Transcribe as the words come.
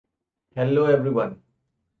Hello everyone.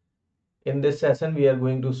 In this session we are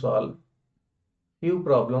going to solve few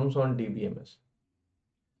problems on DBMS.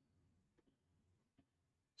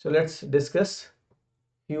 So let's discuss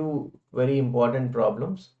few very important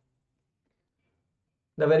problems.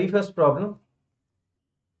 The very first problem,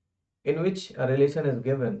 in which a relation is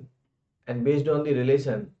given, and based on the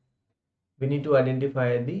relation we need to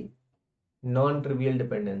identify the non-trivial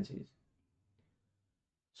dependencies.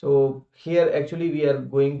 So here actually we are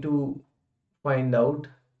going to find out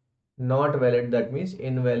not valid, that means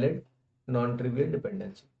invalid non-trivial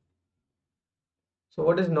dependency. So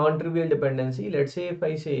what is non-trivial dependency? Let's say if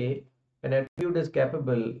I say an attribute is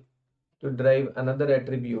capable to drive another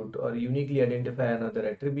attribute or uniquely identify another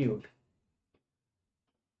attribute.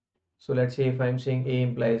 So let's say if I'm saying A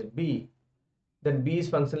implies B, then B is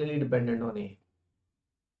functionally dependent on A,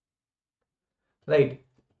 right?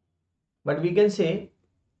 But we can say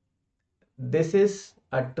this is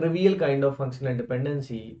a trivial kind of functional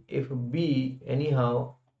dependency if B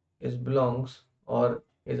anyhow is belongs or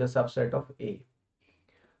is a subset of A.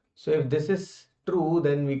 So if this is true,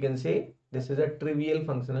 then we can say this is a trivial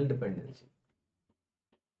functional dependency.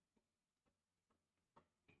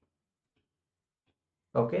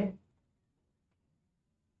 Okay,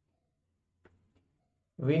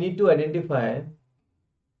 we need to identify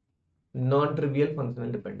non-trivial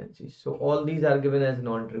functional dependencies. So all these are given as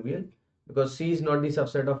non-trivial because C is not the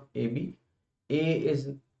subset of AB. A is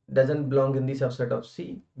doesn't belong in the subset of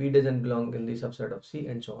C. B doesn't belong in the subset of C,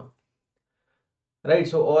 and so on. Right,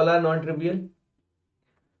 so all are non-trivial.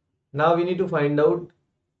 Now we need to find out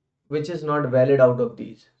which is not valid out of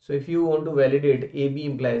these. So if you want to validate AB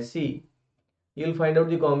implies C, you'll find out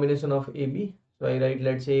the combination of AB. So I write,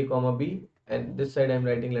 let's say A comma B, and this side I'm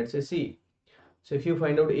writing, let's say C. So if you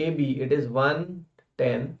find out AB, it is 1,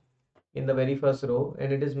 10 in the very first row,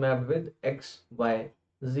 and it is mapped with X, Y,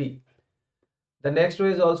 Z. The next row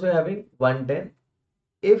is also having 110.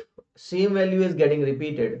 If same value is getting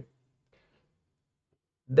repeated,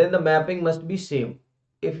 then the mapping must be same.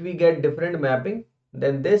 If we get different mapping,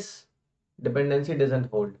 then this dependency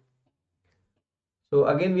doesn't hold. So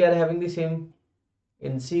again we are having the same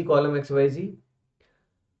in C column XYZ.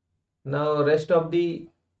 Now rest of the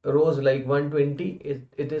rows like 120,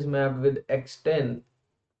 it is mapped with X10,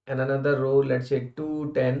 and another row, let's say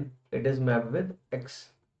 210, it is mapped with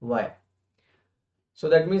XY. So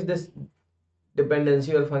that means this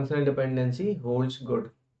dependency or functional dependency holds good.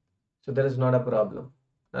 So there is not a problem.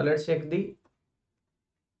 Now let's check the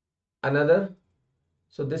another.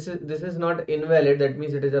 So this is not invalid, that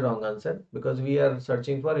means it is a wrong answer because we are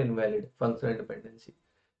searching for invalid functional dependency.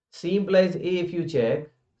 C implies A, if you check,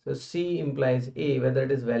 so C implies A, whether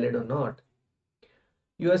it is valid or not.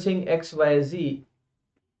 You are saying X, Y, Z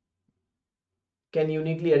can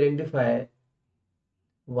uniquely identify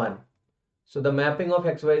 1. So the mapping of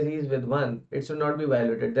XYZ is with 1, it should not be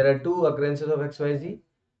violated. There are two occurrences of XYZ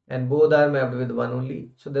and both are mapped with 1 only,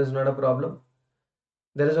 so there is not a problem.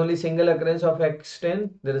 There is only single occurrence of X10,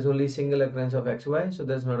 there is only single occurrence of XY, so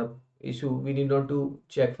there is not a issue. We need not to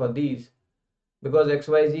check for these because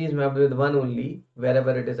XYZ is mapped with 1 only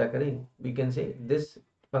wherever it is occurring. We can say this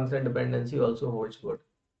functional dependency also holds good,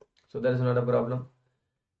 so there is not a problem.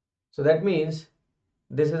 So that means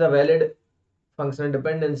this is a valid functional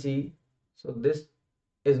dependency. So this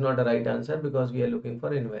is not a right answer because we are looking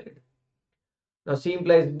for invalid. Now C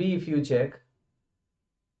implies B, if you check,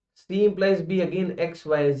 C implies B, again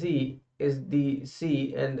XYZ is the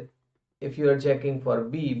C, and if you are checking for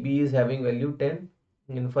B, B is having value 10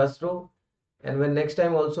 in first row, and when next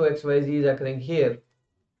time also XYZ is occurring here,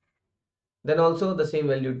 then also the same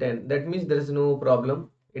value 10. That means there is no problem,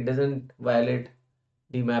 it doesn't violate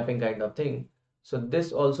the mapping kind of thing. So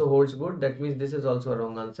this also holds good, that means this is also a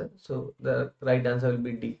wrong answer. So the right answer will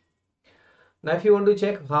be D. Now if you want to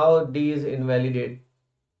check how D is invalid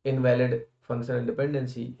functional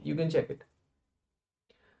dependency, you can check it.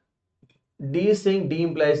 D is saying D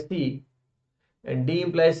implies C, and D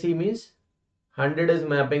implies C means 100 is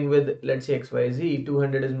mapping with, let's say, XYZ,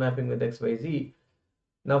 200 is mapping with XYZ.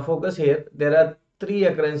 Now focus here, there are three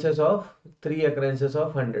occurrences of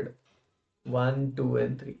 100, 1, 2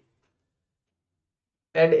 and 3.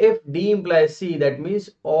 And if D implies C, that means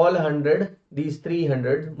all 100, these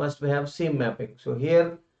 300 must have same mapping. So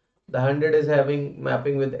here the 100 is having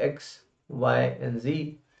mapping with X, Y and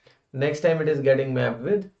Z. Next time it is getting mapped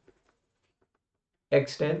with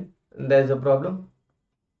X10, and there is a problem.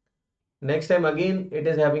 Next time again it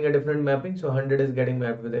is having a different mapping, so 100 is getting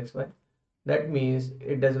mapped with XY. That means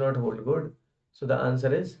it does not hold good. So the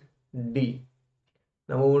answer is D.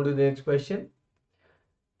 Now move on to the next question.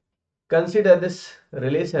 Consider this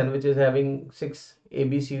relation which is having 6 A,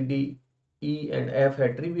 B, C, D, E and F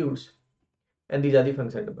attributes, and these are the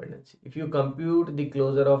functional dependency. If you compute the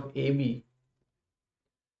closure of AB,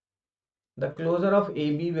 the closure of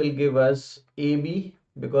AB will give us AB,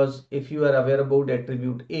 because if you are aware about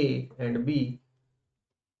attribute A and B,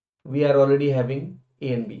 we are already having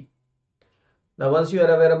A and B. Now once you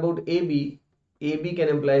are aware about AB, AB can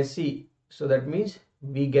imply C, so that means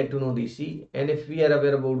we get to know the C, and if we are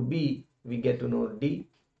aware about B, we get to know D,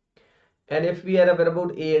 and if we are aware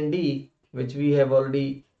about A and D, which we have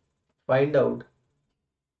already find out,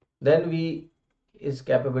 then we is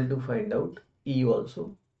capable to find out E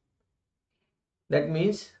also. That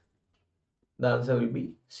means the answer will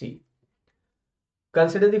be C.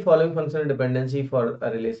 Consider the following functional dependency for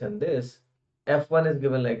a relation this. F1 is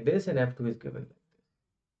given like this and F2 is given like this.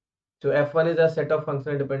 So F1 is a set of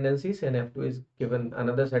functional dependencies and F2 is given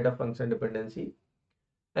another set of functional dependency.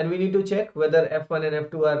 And we need to check whether F1 and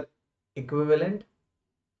F2 are equivalent,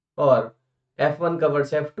 or F1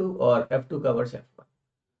 covers F2 or F2 covers F1.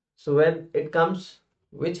 So when it comes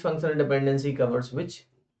which functional dependency covers which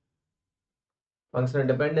functional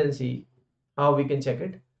dependency, how we can check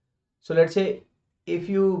it? So let's say if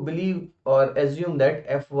you believe or assume that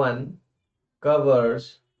F1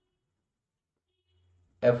 covers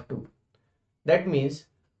F2, that means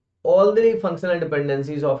all the functional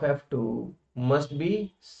dependencies of F2 must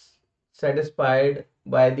be satisfied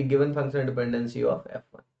by the given functional dependency of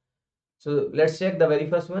F1. So let's check the very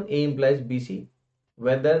first one, A implies BC,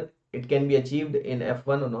 whether it can be achieved in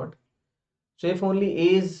F1 or not. So if only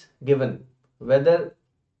A is given, whether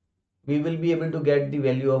we will be able to get the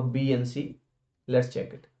value of B and C. Let's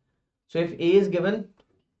check it. So if A is given,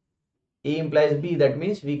 A implies B, that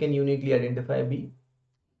means we can uniquely identify B.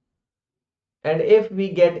 And if we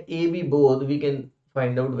get A, B both, we can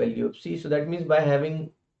find out value of C. So that means by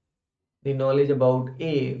having the knowledge about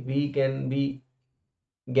A, we can be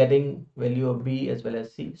getting value of B as well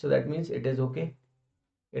as C. So that means it is okay.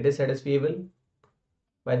 It is satisfiable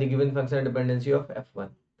by the given functional dependency of F1.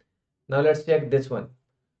 Now let's check this one.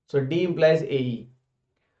 So D implies AE.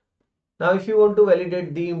 Now if you want to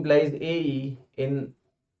validate D implies AE in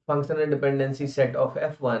functional dependency set of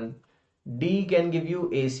F1, D can give you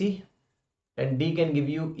AC and D can give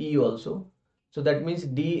you E also. So that means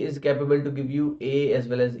D is capable to give you A as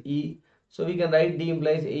well as E. So we can write D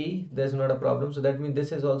implies AE, there's not a problem. So that means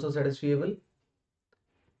this is also satisfiable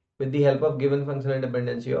with the help of given functional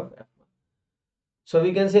dependency of F1. So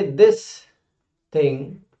we can say this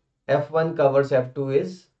thing F1 covers F2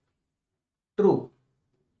 is true.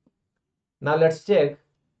 Now let's check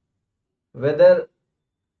whether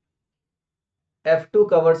F2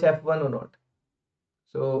 covers F1 or not.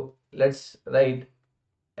 So let's write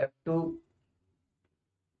F2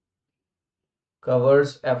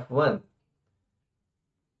 covers F1.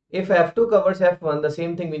 If F2 covers F1, the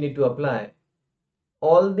same thing we need to apply.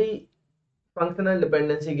 All the functional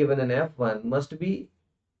dependency given in F1 must be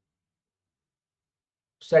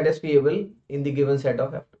satisfiable in the given set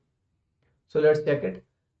of F2. So let's check it.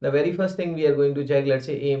 The very first thing we are going to check, let's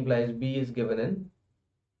say A implies B is given in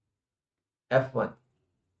F1.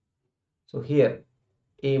 So here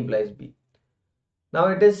A implies B. Now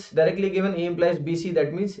it is directly given A implies BC,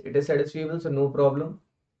 that means it is satisfiable, so no problem.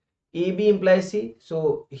 AB implies C,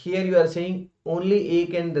 so here you are saying only A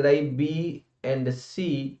can derive B and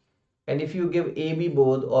C, and if you give AB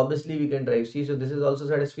both, obviously we can derive C, so this is also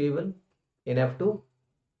satisfiable in F2.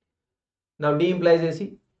 Now D implies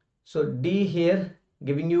AC, so D here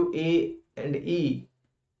giving you A and E,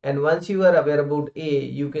 and once you are aware about A,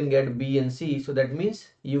 you can get B and C, so that means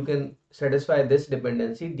you can satisfy this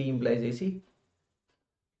dependency. D implies AC.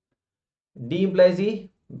 D implies E,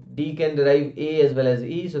 D can derive A as well as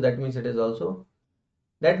E, so that means it is also,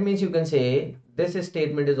 that means you can say this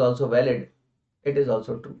statement is also valid, it is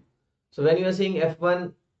also true. So when you are saying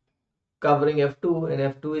F1 covering F2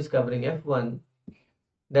 and F2 is covering F1,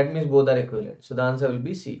 that means both are equivalent, so the answer will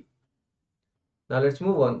be C. Now let's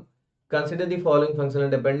move on. Consider the following functional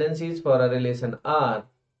dependencies for a relation R,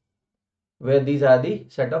 where these are the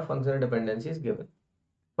set of functional dependencies given.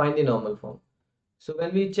 Find the normal form. So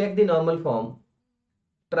when we check the normal form,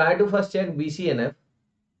 try to first check BC and F,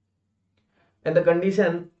 and the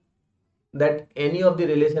condition that any of the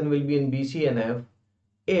relation will be in BC and F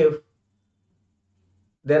if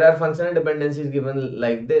there are functional dependencies given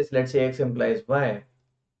like this. Let's say X implies Y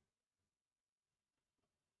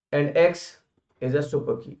and X is a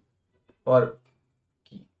super key or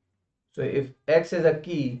key. So if X is a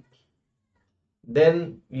key,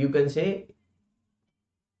 then you can say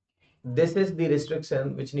this is the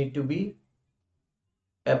restriction which need to be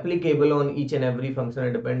applicable on each and every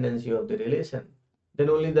functional dependency of the relation. Then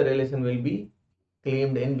only the relation will be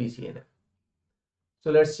claimed in BCNF.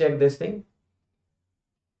 So let's check this thing.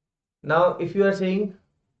 Now if you are saying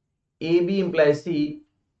AB implies C,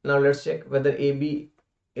 now let's check whether AB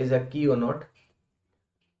is a key or not.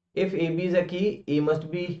 If AB is a key,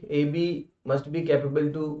 AB must be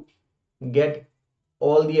capable to get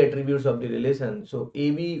all the attributes of the relation. So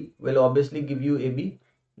AB will obviously give you AB,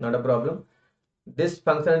 not a problem. This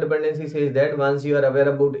functional dependency says that once you are aware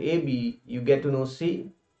about AB, you get to know C.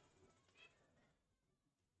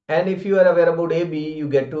 And if you are aware about AB, you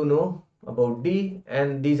get to know about D,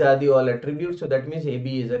 and these are the all attributes. So that means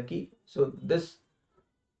AB is a key. So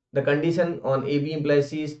the condition on AB implies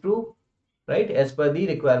C is true, right, as per the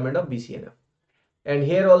requirement of BCNF. And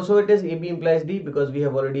here also it is AB implies D, because we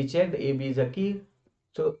have already checked AB is a key.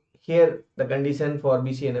 So here the condition for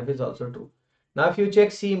BCNF is also true. Now if you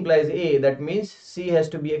check C implies A, that means C has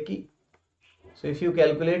to be a key. So if you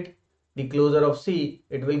calculate the closure of C,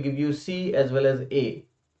 it will give you C as well as A.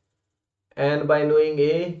 And by knowing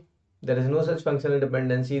A, there is no such functional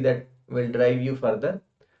dependency that will drive you further.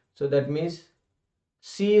 So that means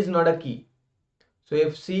C is not a key. So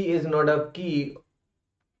if C is not a key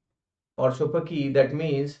or super key, that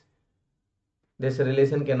means this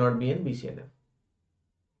relation cannot be in BCNF.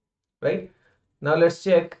 Right? Now let's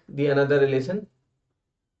check the another relation,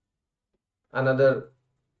 another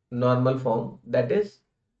normal form, that is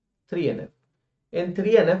 3NF. In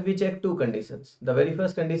 3NF we check two conditions. The very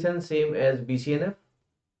first condition same as BCNF.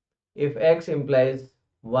 If X implies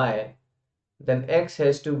Y, then X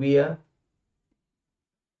has to be a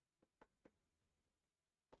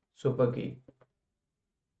super key.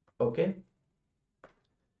 Okay.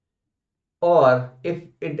 Or if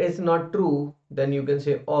it is not true, then you can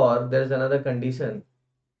say or there is another condition,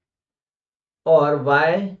 or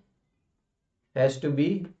Y has to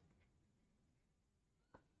be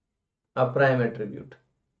a prime attribute.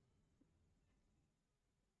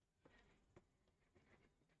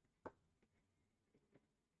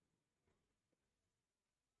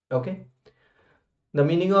 Okay. The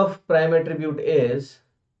meaning of prime attribute is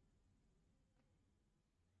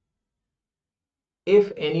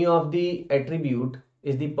if any of the attribute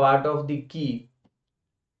is the part of the key,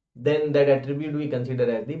 then that attribute we consider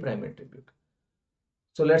as the prime attribute.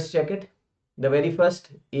 So let's check it. The very first,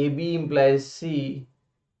 AB implies C.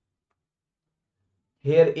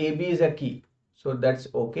 Here AB is a key, so that's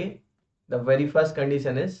okay. The very first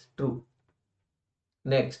condition is true.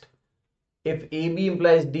 Next, if AB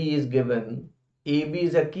implies D is given, AB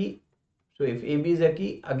is a key. So if AB is a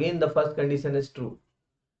key, again the first condition is true,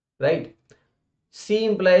 right? C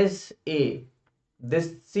implies A.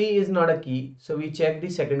 This C is not a key, so we check the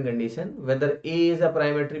second condition, whether A is a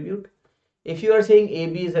prime attribute. If you are saying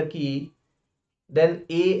AB is a key, then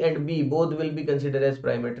A and B both will be considered as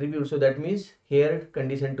prime attribute. So that means here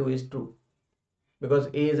condition 2 is true, because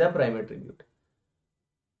A is a prime attribute,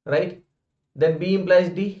 right? Then B implies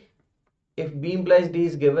D. If B implies D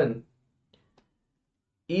is given,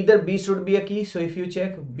 either B should be a key. So if you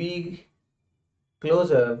check B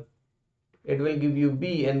closer, it will give you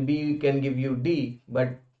B, and B can give you D,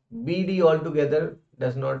 but BD altogether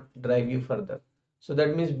does not drive you further. So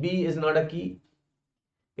that means B is not a key.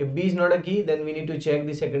 If B is not a key, then we need to check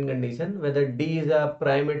the second condition, whether D is a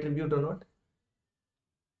prime attribute or not.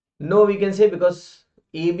 No, we can say, because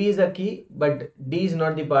AB is a key, but D is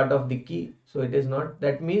not the part of the key, so it is not.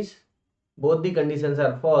 That means both the conditions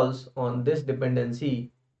are false on this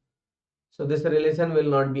dependency. So this relation will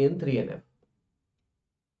not be in 3NF.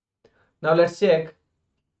 Now let's check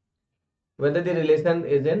whether the relation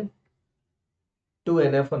is in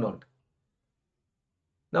 2NF or not.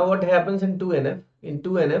 Now what happens in 2NF? In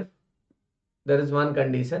 2NF, there is one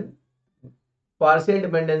condition. Partial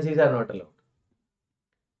dependencies are not allowed.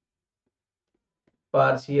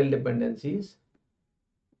 Partial dependencies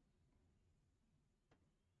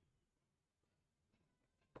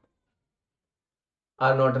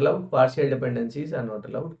are not allowed. Partial dependencies are not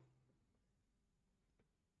allowed.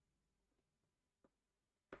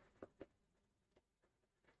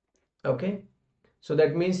 Okay. So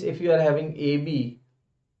that means if you are having AB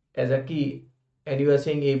as a key and you are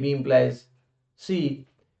saying AB implies C,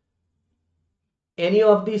 any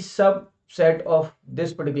of the subset of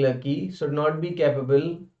this particular key should not be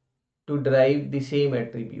capable to derive the same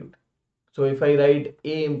attribute. So if I write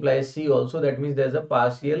A implies C also, that means there is a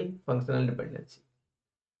partial functional dependency.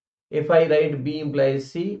 If I write B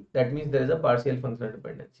implies C, that means there is a partial functional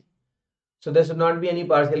dependency. So there should not be any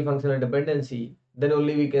partial functional dependency. Then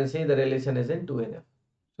only we can say the relation is in 2NF.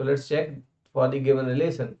 So let's check for the given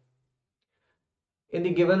relation. In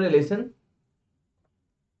the given relation,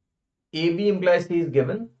 AB implies C is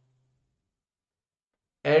given.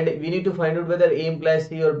 and we need to find out whether A implies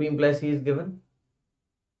C or B implies C is given.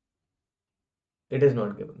 It is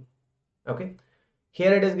not given. Okay.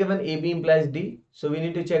 Here it is given AB implies D. So we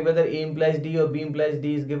need to check whether A implies D or B implies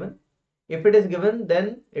D is given. If it is given,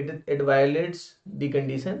 then it violates the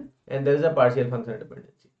condition and there is a partial functional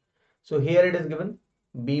dependency. So here it is given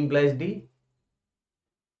B implies D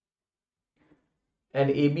and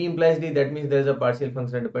AB implies D. That means there is a partial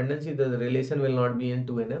functional dependency. The relation will not be in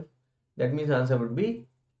 2 and F. That means answer would be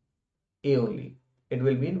A only. It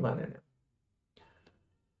will be in 1 and F.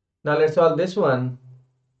 Now let's solve this one.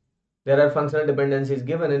 There are functional dependencies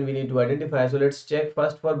given and we need to identify. So let's check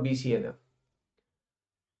first for BC and F.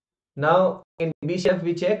 Now in BCF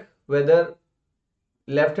we check whether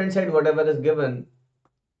left hand side whatever is given,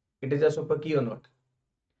 it is a super key or not.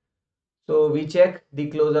 So we check the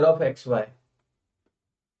closure of XY.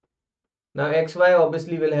 Now XY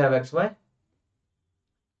obviously will have XY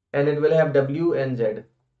and it will have W and Z,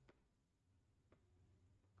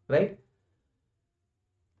 right?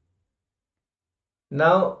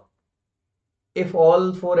 Now if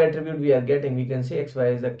all 4 attributes we are getting, we can say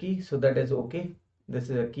XY is a key, so that is okay. This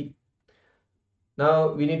is a key.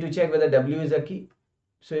 Now we need to check whether W is a key.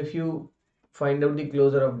 So if you find out the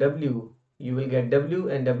closure of W, you will get W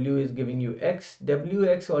and W is giving you X.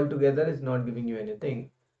 WX altogether is not giving you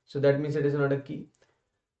anything. So that means it is not a key.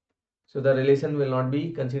 So the relation will not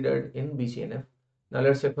be considered in BCNF. Now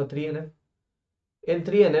let's check for 3NF. In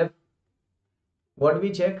 3NF, what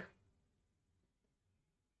we check?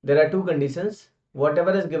 There are two conditions.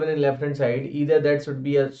 Whatever is given in left hand side, either that should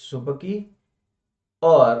be a super key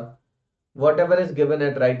or whatever is given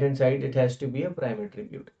at right hand side, it has to be a prime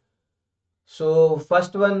attribute. So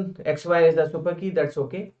first one, XY is the super key, that's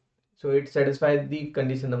okay. So it satisfies the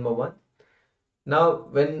condition number 1. Now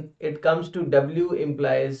when it comes to W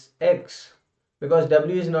implies X, because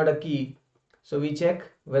W is not a key, so we check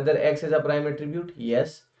whether X is a prime attribute.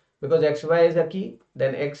 Yes, because XY is a key,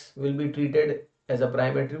 then X will be treated as a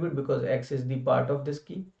prime attribute because X is the part of this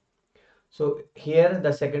key. So here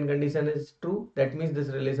the second condition is true. That means this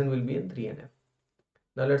relation will be in 3NF.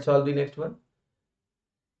 Now let's solve the next one.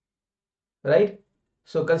 Right?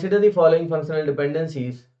 So consider the following functional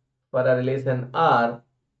dependencies for a relation R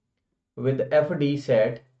with FD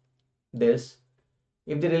set this.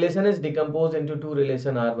 If the relation is decomposed into two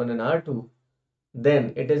relations R1 and R2,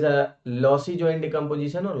 then it is a lossy joint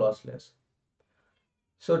decomposition or lossless.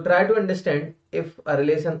 So try to understand if a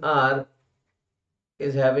relation R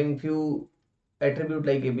is having few attribute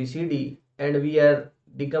like ABCD and we are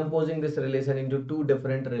decomposing this relation into two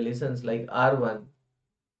different relations like R1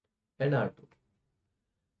 and R2.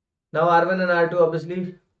 Now R1 and R2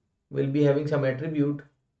 obviously will be having some attribute,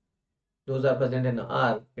 those are present in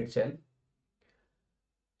R itself.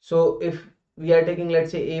 So if we are taking,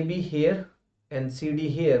 let's say, AB here and CD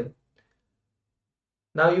here,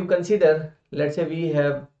 now you consider, let's say we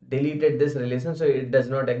have deleted this relation so it does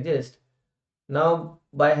not exist. Now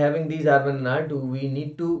by having these R1 and R2, we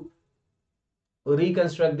need to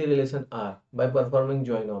reconstruct the relation R by performing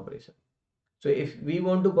join operation. So if we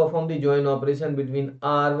want to perform the join operation between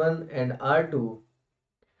R1 and R2,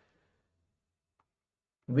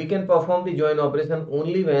 we can perform the join operation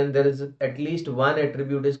only when there is at least one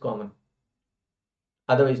attribute is common,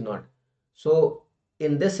 otherwise not. So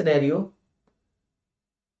in this scenario,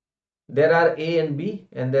 there are A and B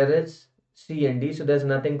and there is C and D, so there's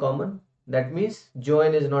nothing common. That means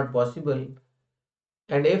join is not possible,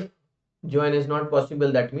 and if join is not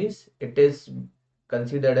possible, that means it is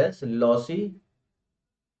considered as lossy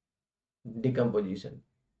decomposition.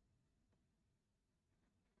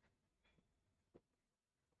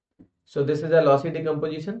 So this is a lossy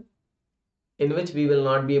decomposition in which we will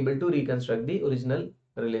not be able to reconstruct the original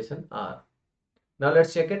relation R. Now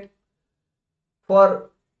let's check it.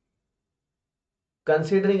 For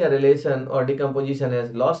considering a relation or decomposition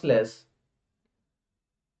as lossless,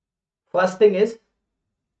 first thing is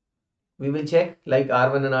we will check like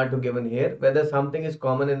R1 and R2 given here whether something is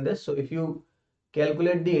common in this. So if you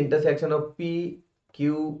calculate the intersection of P,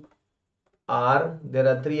 Q, R, there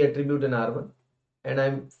are 3 attributes in R1 and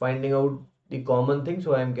I'm finding out the common thing,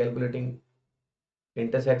 so I am calculating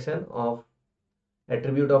intersection of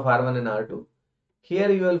attribute of R1 and R2.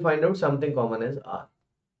 Here you will find out something common as R.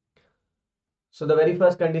 So the very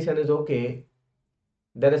first condition is okay,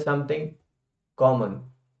 there is something common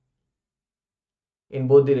in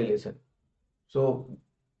both the relation. So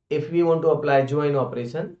if we want to apply join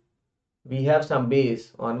operation, we have some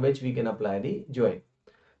base on which we can apply the join.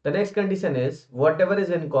 The next condition is whatever is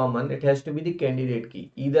in common, it has to be the candidate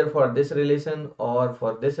key, either for this relation or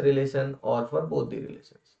for this relation or for both the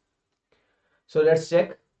relations. So let's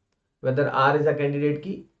check. whether R is a candidate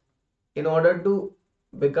key. In order to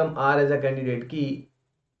become R as a candidate key,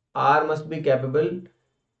 R must be capable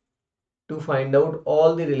to find out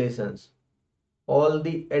all the relations, all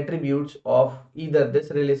the attributes of either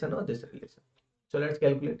this relation or this relation. So let's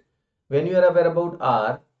calculate. When you are aware about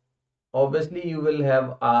R, obviously you will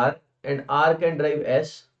have R, and R can drive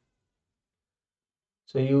S.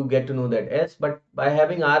 So you get to know that S, but by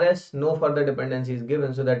having RS, no further dependency is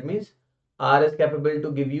given. So that means R is capable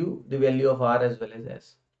to give you the value of R as well as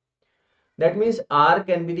S. That means R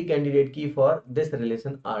can be the candidate key for this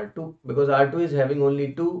relation R2, because R2 is having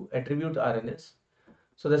only two attributes R and S.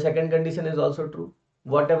 So the second condition is also true.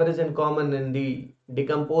 Whatever is in common in the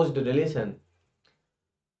decomposed relation,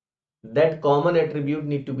 that common attribute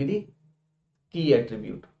need to be the key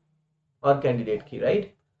attribute or candidate key,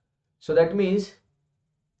 right? So that means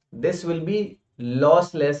this will be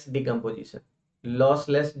lossless decomposition.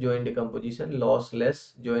 Lossless join decomposition,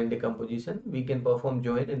 lossless join decomposition. We can perform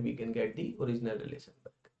join and we can get the original relation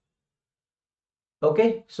back.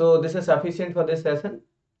 Okay, so this is sufficient for this session.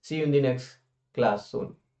 See you in the next class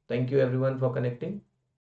soon. Thank you everyone for connecting.